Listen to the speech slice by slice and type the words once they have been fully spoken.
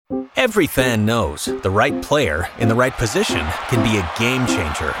Every fan knows the right player in the right position can be a game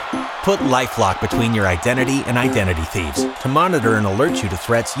changer. Put LifeLock between your identity and identity thieves to monitor and alert you to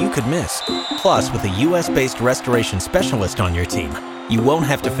threats you could miss. Plus, with a U.S.-based restoration specialist on your team, you won't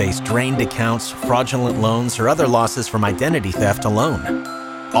have to face drained accounts, fraudulent loans, or other losses from identity theft alone.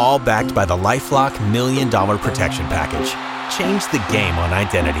 All backed by the LifeLock $1 Million Protection Package. Change the game on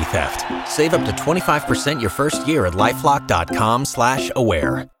identity theft. Save up to 25% your first year at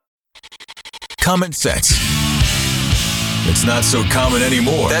LifeLock.com/aware. Common sense. It's not so common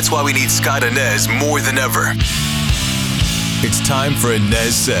anymore. That's why we need Scott ANEZ more than ever. It's time for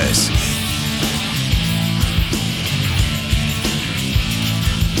ANEZ Says.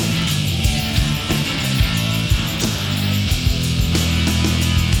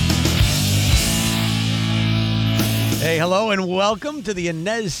 Hey, hello, and welcome to the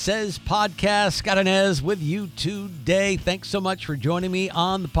ANEZ Says podcast. Scott ANEZ with you today. Thanks so much for joining me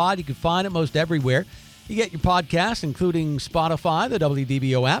on the pod. You can find it most everywhere you get your podcasts, including Spotify, the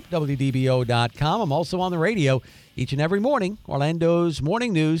WDBO app, WDBO.com. I'm also on the radio each and every morning. Orlando's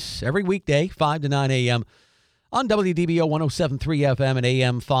Morning News every weekday, 5 to 9 a.m. on WDBO 107.3 FM and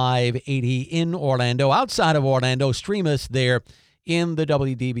AM 580 in Orlando. Outside of Orlando, stream us there in the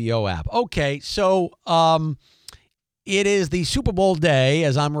WDBO app. Okay, so it is the Super Bowl day,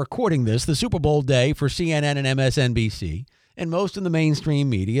 as I'm recording this, the Super Bowl day for CNN and MSNBC and most of the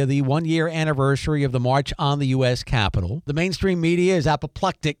mainstream media, the one-year anniversary of the March on the U.S. Capitol. The mainstream media is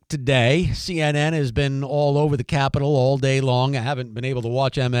apoplectic today. CNN has been all over the Capitol all day long. I haven't been able to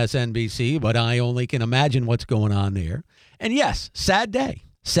watch MSNBC, but I only can imagine what's going on there. And yes, sad day.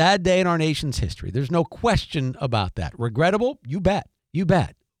 Sad day in our nation's history. There's no question about that. Regrettable? You bet. You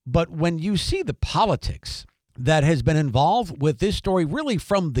bet. But when you see the politics that has been involved with this story really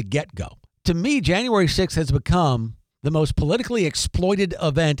from the get-go, to me, January 6th has become the most politically exploited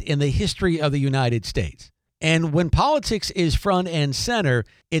event in the history of the United States. And when politics is front and center,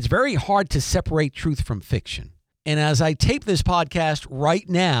 it's very hard to separate truth from fiction. And as I tape this podcast right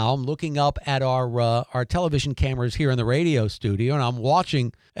now, I'm looking up at our television cameras here in the radio studio, and I'm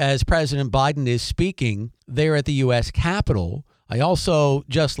watching as President Biden is speaking there at the U.S. Capitol. I also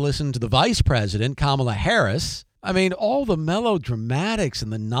just listened to the Vice President, Kamala Harris. I mean, all the melodramatics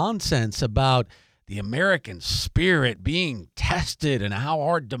and the nonsense about the American spirit being tested and how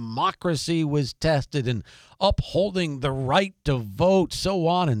our democracy was tested and upholding the right to vote, so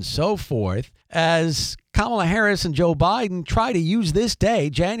on and so forth, as Kamala Harris and Joe Biden try to use this day,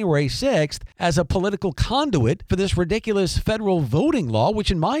 January 6th, as a political conduit for this ridiculous federal voting law, which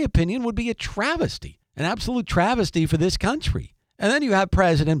in my opinion would be a travesty, an absolute travesty for this country. And then you have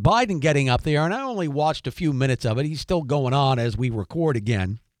President Biden getting up there, and I only watched a few minutes of it. He's still going on as we record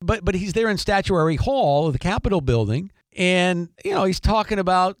again. But he's there in Statuary Hall of the Capitol building, and, you know, he's talking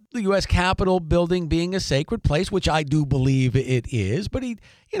about the U.S. Capitol building being a sacred place, which I do believe it is. But he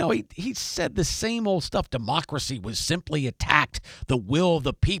said the same old stuff. Democracy was simply attacked. The will of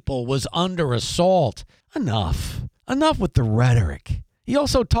the people was under assault. Enough with the rhetoric. He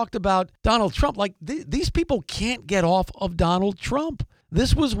also talked about Donald Trump. Like, these people can't get off of Donald Trump.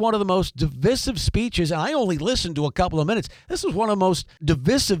 This was one of the most divisive speeches, and I only listened to a couple of minutes. This was one of the most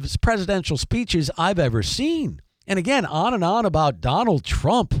divisive presidential speeches I've ever seen. And again, on and on about Donald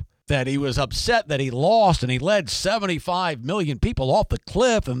Trump, that he was upset that he lost and he led 75 million people off the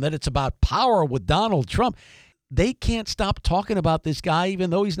cliff, and that it's about power with Donald Trump. They can't stop talking about this guy even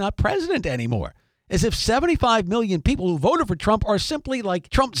though he's not president anymore. As if 75 million people who voted for Trump are simply like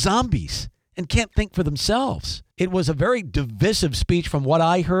Trump zombies and can't think for themselves. It was a very divisive speech from what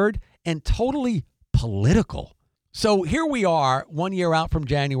I heard, and totally political. So here we are, 1 year out from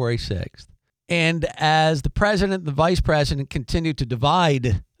January 6th. And as the president and the vice president continue to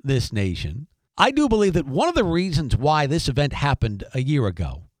divide this nation, I do believe that one of the reasons why this event happened a year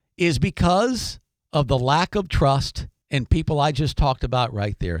ago is because of the lack of trust in people I just talked about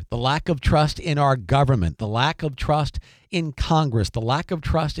right there. The lack of trust in our government, the lack of trust in Congress, the lack of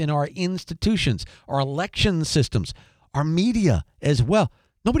trust in our institutions, our election systems, our media as well.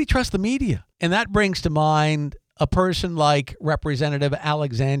 Nobody trusts the media. And that brings to mind a person like Representative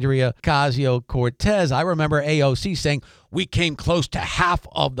Alexandria Ocasio-Cortez. I remember AOC saying, we came close to half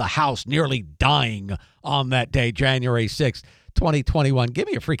of the House nearly dying on that day, January 6th, 2021. Give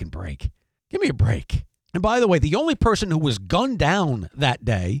me a freaking break. Give me a break. And by the way, the only person who was gunned down that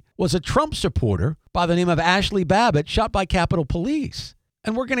day was a Trump supporter by the name of Ashley Babbitt, shot by Capitol Police.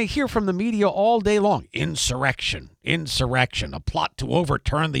 And we're going to hear from the media all day long. Insurrection, a plot to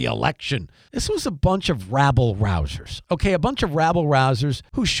overturn the election. This was a bunch of rabble-rousers. Okay, a bunch of rabble-rousers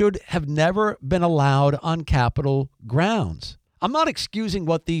who should have never been allowed on Capitol grounds. I'm not excusing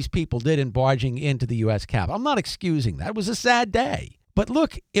what these people did in barging into the U.S. Capitol. I'm not excusing that. It was a sad day. But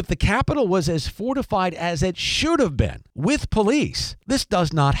look, if the Capitol was as fortified as it should have been with police, this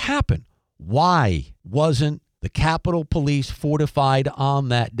does not happen. Why wasn't the Capitol Police fortified on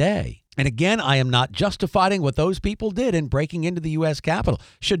that day? And again, I am not justifying what those people did in breaking into the U.S. Capitol.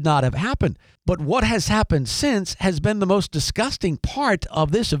 Should not have happened. But what has happened since has been the most disgusting part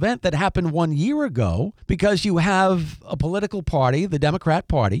of this event that happened 1 year ago, because you have a political party, the Democrat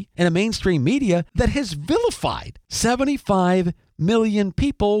Party, and a mainstream media that has vilified 75 million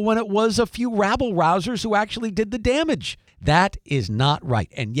people when it was a few rabble-rousers who actually did the damage. That is not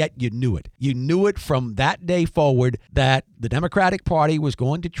right, and yet you knew it. You knew it from that day forward that the Democratic Party was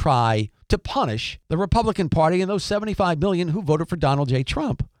going to try to punish the Republican Party and those 75 million who voted for Donald J.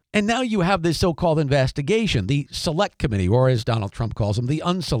 Trump. And now you have this so-called investigation, the Select Committee, or as Donald Trump calls them, the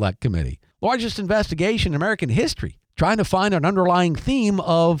Unselect Committee. Largest investigation in American history, trying to find an underlying theme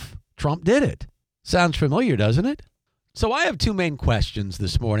of Trump did it. Sounds familiar, doesn't it? So I have two main questions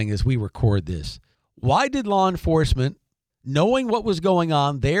this morning as we record this. Why did law enforcement, knowing what was going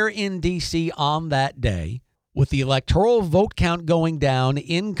on there in D.C. on that day, with the electoral vote count going down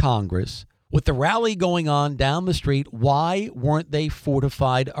in Congress, with the rally going on down the street, why weren't they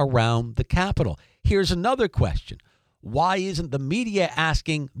fortified around the Capitol? Here's another question. Why isn't the media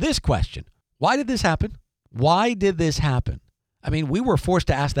asking this question? Why did this happen? Why did this happen? I mean, we were forced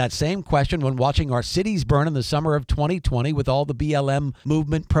to ask that same question when watching our cities burn in the summer of 2020 with all the BLM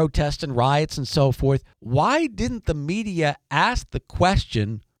movement, protests, and riots and so forth. Why didn't the media ask the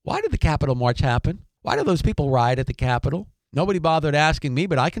question, why did the Capitol March happen? Why did those people riot at the Capitol? Nobody bothered asking me,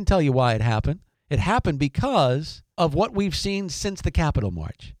 but I can tell you why it happened. It happened because of what we've seen since the Capitol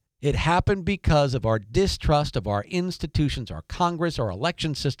March. It happened because of our distrust of our institutions, our Congress, our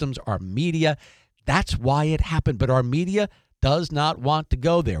election systems, our media. That's why it happened. But our media does not want to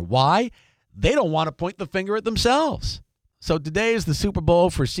go there. Why? They don't want to point the finger at themselves. So today is the Super Bowl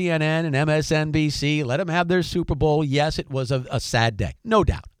for CNN and MSNBC. Let them have their Super Bowl. Yes, it was a sad day, no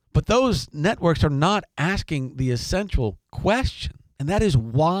doubt. But those networks are not asking the essential question, and that is,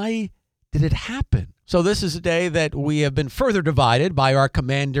 why did it happen? So this is a day that we have been further divided by our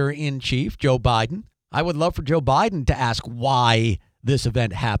commander-in-chief, Joe Biden. I would love for Joe Biden to ask why this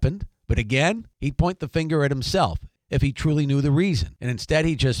event happened, but again, he'd point the finger at himself if he truly knew the reason. And instead,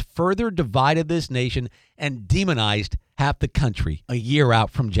 he just further divided this nation and demonized half the country a year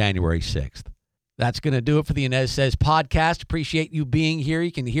out from January 6th. That's going to do it for the ANEZ SEZ podcast. Appreciate you being here.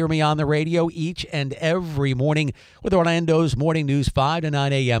 You can hear me on the radio each and every morning with Orlando's Morning News, 5 to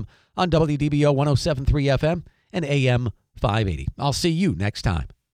 9 a.m. on WDBO 107.3 FM and AM 580. I'll see you next time.